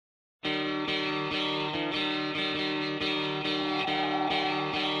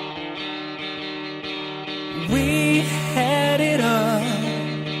we had it all,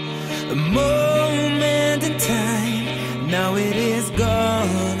 a moment in time, now it is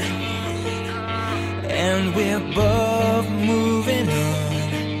gone, and we're both moving on.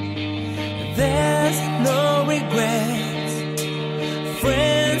 There's no regrets,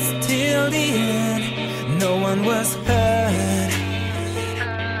 friends till the end, no one was hurt.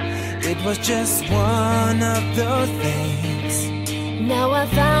 It was just one of those things. Now I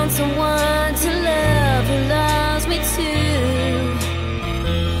found someone to love who loves me too,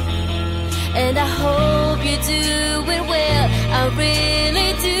 and I hope you do it well, I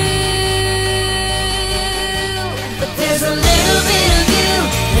really do. But there's a little bit of you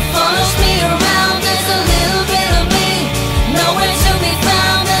that follows me around. There's a little bit of me, nowhere to be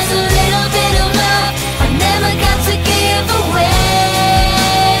found. There's a little bit of love I never got to give away.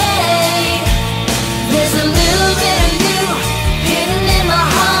 There's a little bit of you hidden in my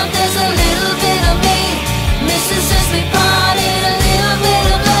heart. There's a little bit of me missing since we parted. A little bit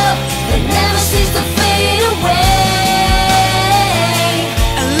of love that never seems to fade away.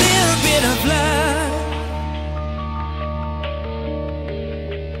 A little bit of love.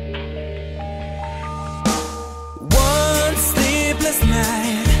 One sleepless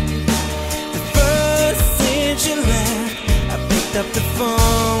night, the first since you left, I picked up the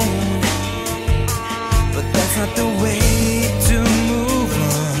phone, but that's not the way to move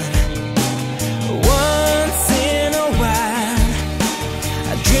on. Once in a while,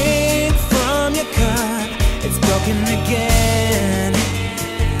 I drink from your cup, it's broken again.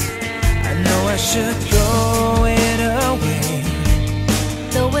 I know I should throw it away.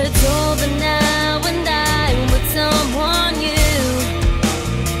 Though it's over now and I'm with someone new,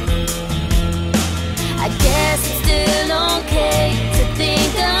 I guess it's still okay to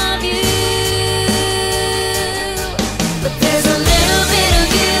think of you. But there's a little bit of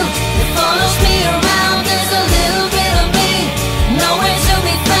you that follows me around. There's a little bit of me, nowhere to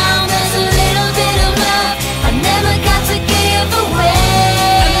be found. There's a little bit of love I never got to give away.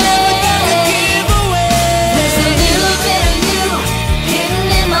 There's a little bit of you hidden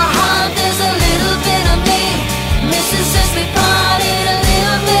in my heart. There's a little bit of me missing since we parted. A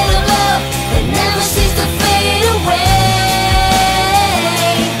little bit of love that never seems to fade away.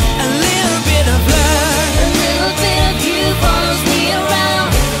 A little bit of love. A little bit of you follows me around.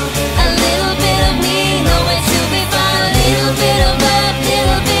 A little bit of me, nowhere to be found. A little bit of love,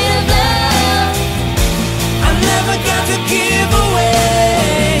 little bit of love. I never got to give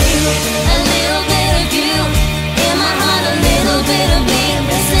away. A little bit of you in my heart. A little bit of me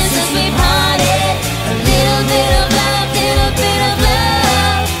missing since we parted. A little bit of love, little bit of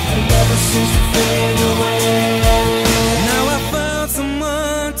love. It never seems to fade away. Now I found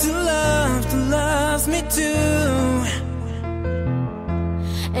someone to love, who loves me too.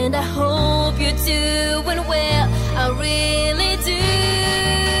 And I hope you're doing well, I really